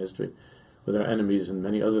experience in history, with our enemies and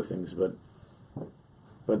many other things, but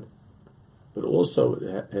also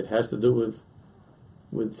it has to do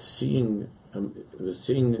with seeing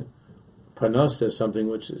panos as something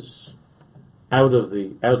which is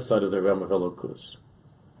outside of the realm of Elokus.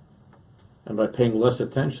 And by paying less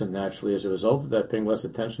attention, naturally, as a result of that, paying less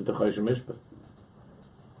attention to Choshen Mishpat.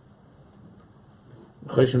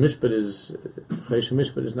 Choshen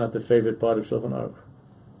Mishpat is not the favorite part of Shulchan Aruch.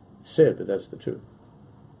 Sad, but that's the truth.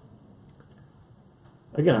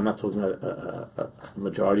 Again, I'm not talking about a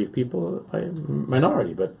majority of people, a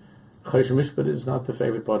minority, but Choshen Mishpat is not the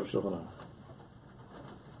favorite part of Shulchan Aruch.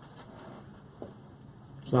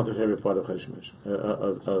 It's not the favorite part of Choshen Mishpat,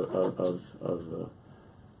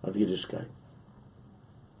 of Yiddishkeit.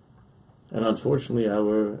 And unfortunately,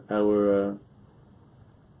 our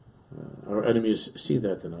enemies see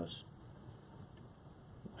that in us.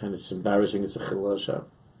 And it's embarrassing, it's a chilul Hashem.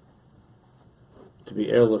 To be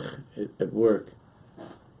ehrlich at work,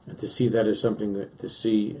 and to see that as something to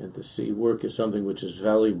see work as something which is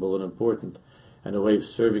valuable and important, and a way of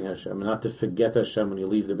serving Hashem, and not to forget Hashem when you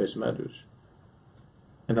leave the Beis Medrash,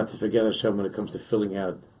 and not to forget Hashem when it comes to filling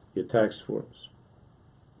out your tax forms.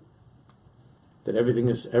 That everything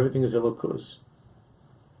is Elokus,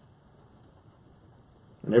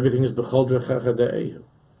 and everything is b'chol drechacha da'ehu,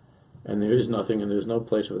 and there is nothing and there is no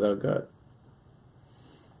place without God.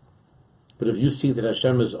 But if you see that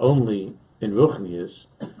Hashem is only in Ruchnius,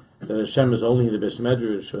 that Hashem is only in the Beis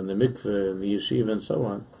Medrash or in the mikveh and the yeshiva and so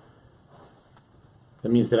on, that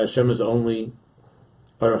means that Hashem is only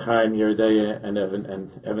Orach Chaim, Yeridea, and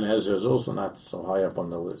Even HaEzer is also not so high up on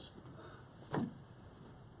the list.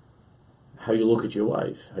 How you look at your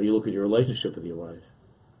wife, how you look at your relationship with your wife.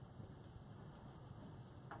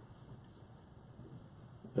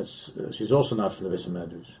 She's also not from the Beis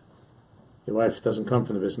Medrash. Your wife doesn't come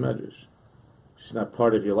from the Beis Medrash. She's not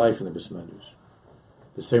part of your life in the Beis Medrash.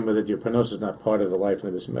 The same way that your panos is not part of the life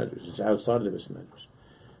in the Beis Medrash. It's outside of the Beis Medrash.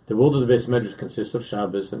 The world of the Beis Medrash consists of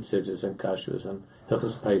Shabbos and Tzidzus and Kashrus and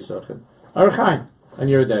Hilchos Pesach and Orach Chaim and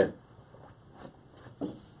Yeridei.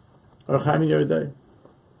 Orach Chaim and Yeridei.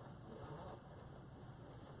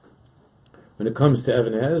 When it comes to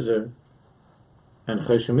Even HaEzer and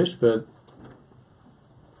Choshen Mishpat,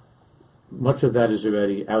 much of that is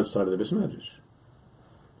already outside of the Beis Medrash.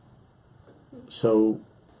 So,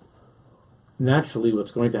 naturally,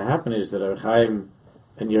 what's going to happen is that Orach Chaim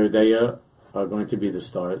and Yeridei are going to be the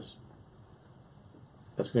stars.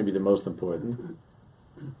 That's going to be the most important.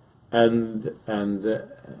 And Even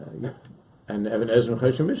HaEzer and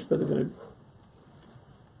Choshen Mishpat are going to,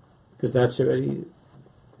 because that's already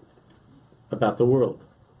about the world.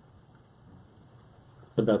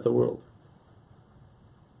 About the world.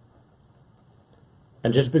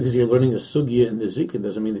 And just because you're learning a sugya in the Zikin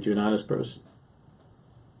doesn't mean that you're an honest person.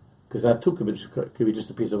 Because that too could be just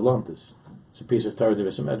a piece of lantus. It's a piece of Torah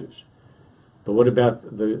Devis Medrash. But what about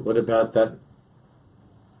that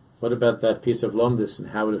piece of lantus and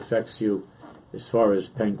how it affects you as far as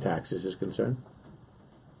paying taxes is concerned?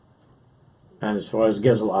 And as far as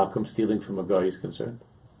Gezel Akum, stealing from a guy, is concerned?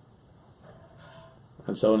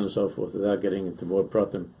 And so on and so forth, without getting into more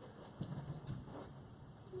pratim.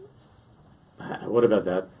 What about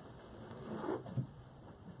that?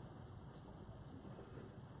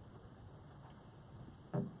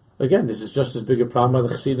 Again, this is just as big a problem by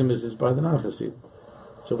the Chassidim as it is by the non-Chassidim.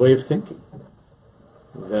 It's a way of thinking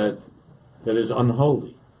that is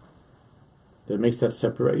unholy, that makes that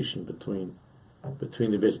separation between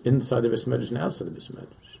the inside the Beis Medrash and outside the Beis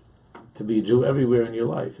Medrash. To be a Jew everywhere in your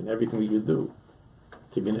life, and everything that you do,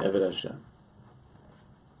 to be an Eved Hashem.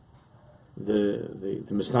 The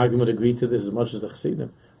Misnagdim would agree to this as much as the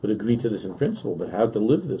Chassidim would agree to this in principle, but how to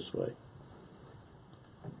live this way.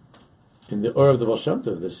 In the Or of the Baal Shem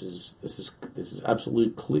Tov, this is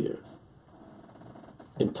absolutely clear.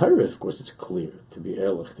 In Torah, of course, it's clear to be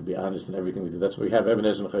ehrlich, to be honest in everything we do. That's why we have Even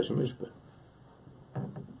HaEzer and Choshen Mishpat.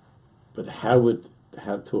 But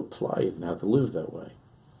how to apply it and how to live that way,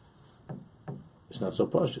 it's not so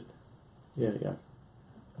pashut. Yeah.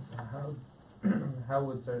 How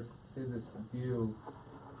would there see this view?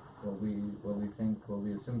 What we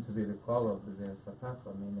assume to be the call of the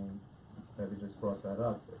Sapapa, meaning Maybe just brought that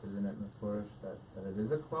up. Isn't it mefurish that it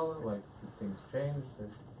is a klala? Like, things change?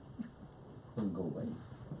 Doesn't go away.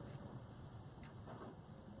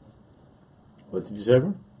 What did you say,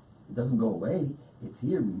 Evan? It doesn't go away. It's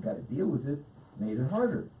here. We got to deal with it. Made it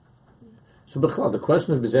harder. So, the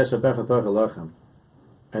question of B'zeh Sapecha Torah Lechem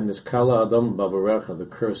and this Kala Adam Bavarecha, the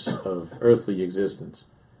curse of earthly existence,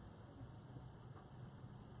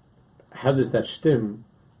 how does that stem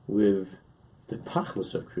with the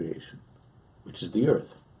tachlis of creation, which is the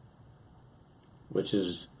earth, which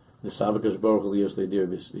is the Savakash Baruch Lios Leidir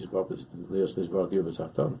Lios Baruch Dir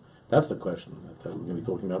B'Tzachton? That's the question that we're going to be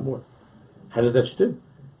talking about more. How does that stem?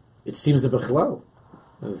 It seems that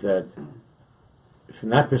from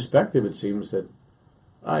that perspective, it seems that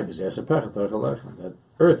that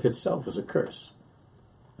earth itself is a curse.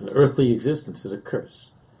 An earthly existence is a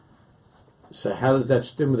curse. So how does that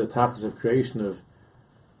stem with the tachlis of creation of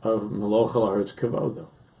Meloch Haaretz Kavodo,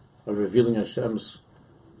 of revealing Hashem's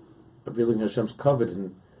covet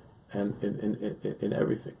in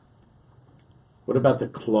everything? What about the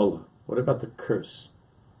klola? What about the curse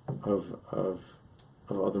of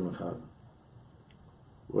Adam and Chava?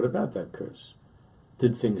 What about that curse?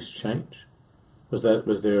 Did things change? Was there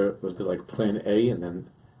like plan A and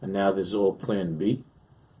now this is all plan B?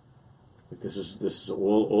 Like this is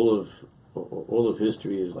all of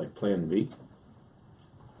history is like plan B.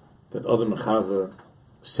 That Adam and Chava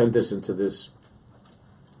sent us into this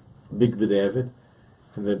big b'diavad,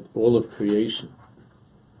 and that all of creation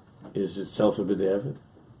is itself a b'diavad.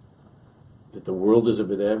 That the world is a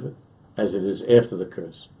b'diavad, as it is after the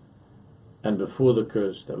curse. And before the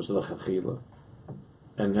curse, that was the l'chachila.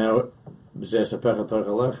 And now, B'zeh Sapecha Torah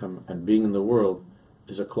Lechem, and being in the world,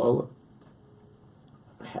 is a klala.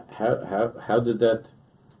 How did that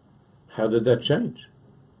change?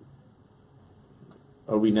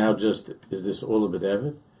 Are we now is this all a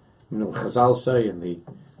b'diavad? Chazal say in the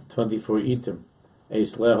 24 itim,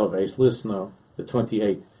 Eis Lehov, Eis Lisno, the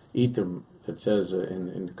 28 itim that says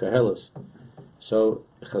in Koheles. So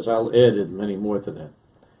Chazal added many more to that.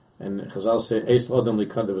 And Chazal say, Eis Adam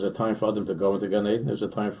Likad, there was a time for Adam to go into Gan Eden, there was a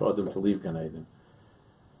time for Adam to leave Gan Eden.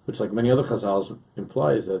 Which, like many other Chazals,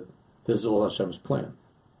 implies that this is all Hashem's plan.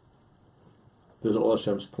 This is all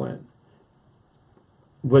Hashem's plan.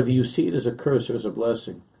 Whether you see it as a curse or as a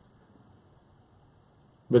blessing,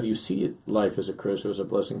 whether you see life as a curse or as a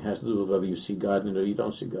blessing, has to do with whether you see God in it or you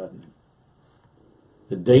don't see God in it.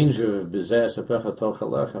 The danger of B'zeh Sapecha Torah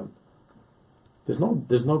Lechem,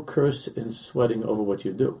 there's no curse in sweating over what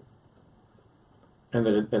you do, and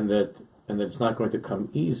that it's not going to come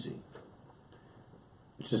easy.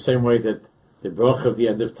 It's the same way that the bracha of the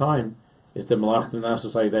end of time is the Malachim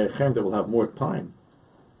Nasus Ayidei that will have more time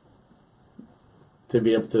to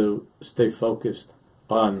be able to stay focused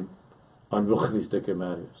on ruchnistic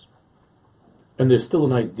matters. And there's still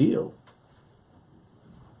an ideal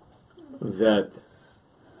that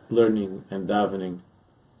learning and davening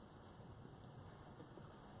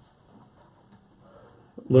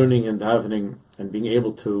and being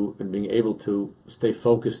able to stay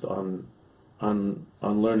focused on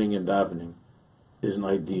learning and davening is an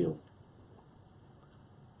ideal.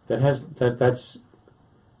 That's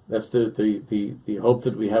the hope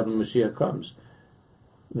that we have when Mashiach comes.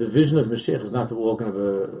 The vision of Mashiach is not that we're all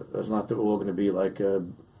going to be like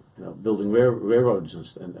building railroads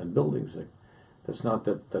and buildings. That's not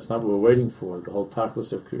what we're waiting for. The whole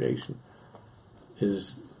tachlis of creation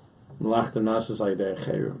is Malachim Nasus Ayidei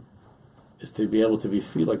Chayrim, is to be able to be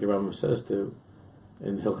free, like the Rambam says in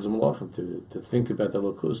Hilchos Malachim, to think about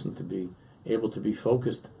Elokus and to be able to be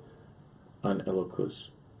focused on Elokus.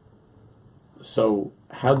 So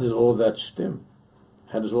how does all that stem?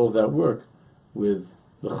 How does all that work with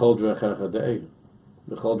the Chol Drechecha De'eyu?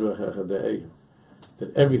 The Chol Drechecha De'eyu.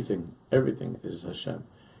 That everything is Hashem.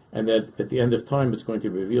 And that at the end of time it's going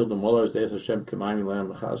to be revealed, the Molar Deis Hashem K'mayim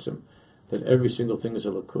Lam Chasim, that every single thing is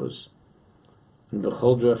Elokus. And the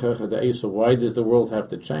Chol Drechecha De'eyu. So why does the world have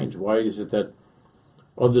to change? Why is it that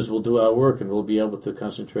others will do our work and we'll be able to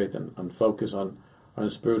concentrate and focus on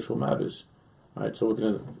spiritual matters? All right, so we're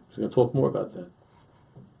going to talk more about that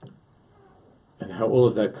and how all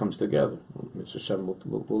of that comes together. Mitzvah Shem,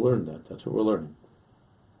 we'll learn that. That's what we're learning.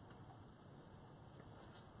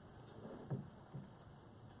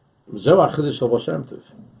 So he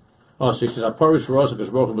says, "Aparish Rosh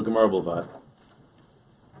Hakadosh B'Gemara B'Lvad."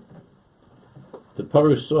 The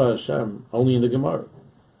Parish saw Hashem only in the Gemara.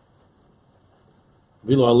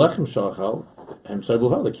 V'lo Alechem Shachal Hemtzai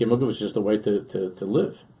B'Lvad. The Kimogah was just a way to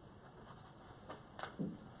live.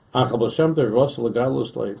 The Baal Shem Tov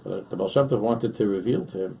wanted to reveal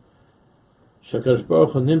to him, Shakadosh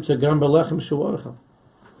Baruch Hu nimtza gam b'lechem she'orcha,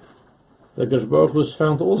 the Akadosh Baruch Hu is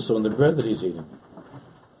found also in the bread that he's eating.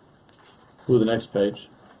 Who the next page?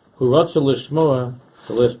 Who ratza lishmoa,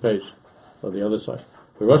 the last page, or the other side.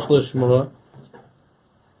 Who ratza lishmoa,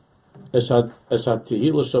 esat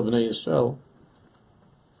tehillah shel bnei Yisrael.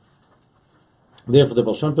 Therefore, the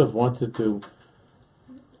Baal Shem Tov wanted to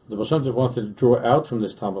draw out from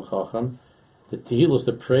this Talmud Chacham the tehillos,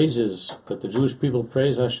 the praises that the Jewish people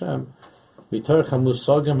praise Hashem, mitar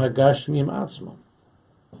chamusagim hagashmiyim atzmam.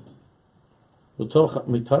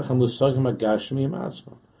 Mitar chamusagim hagashmiyim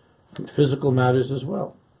atzmam. Physical matters as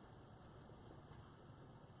well.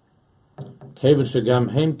 Kevin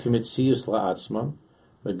shagam heim k'mitzias la'atzmam,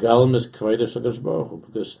 megalim is kveda shagash baruch Hu,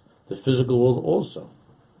 because the physical world also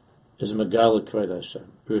is megala kveda Hashem,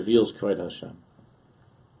 reveals kveda Hashem.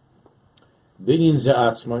 Binyan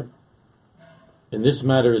ze'atzmai, in this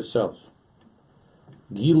matter itself,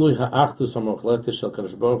 gilui ha'achdus ha'mochlekes shel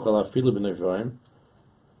kadosh baruch Hu al afilu b'nevraim,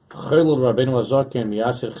 chelul Rabbeinu Hazaken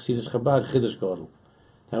miyaser chassidus Chabad chiddush gadol.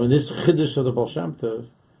 Now, in this chiddush of the Baal Shem Tov,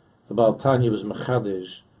 the Baal Tanya was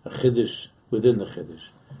mechadish, a chiddush within the chiddush.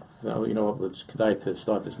 Now, you know what? Let's kedai to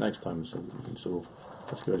start this next time, so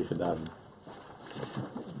let's get ready for davening.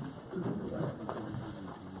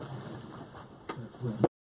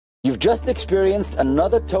 You've just experienced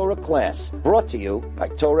another Torah class brought to you by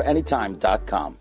TorahAnytime.com.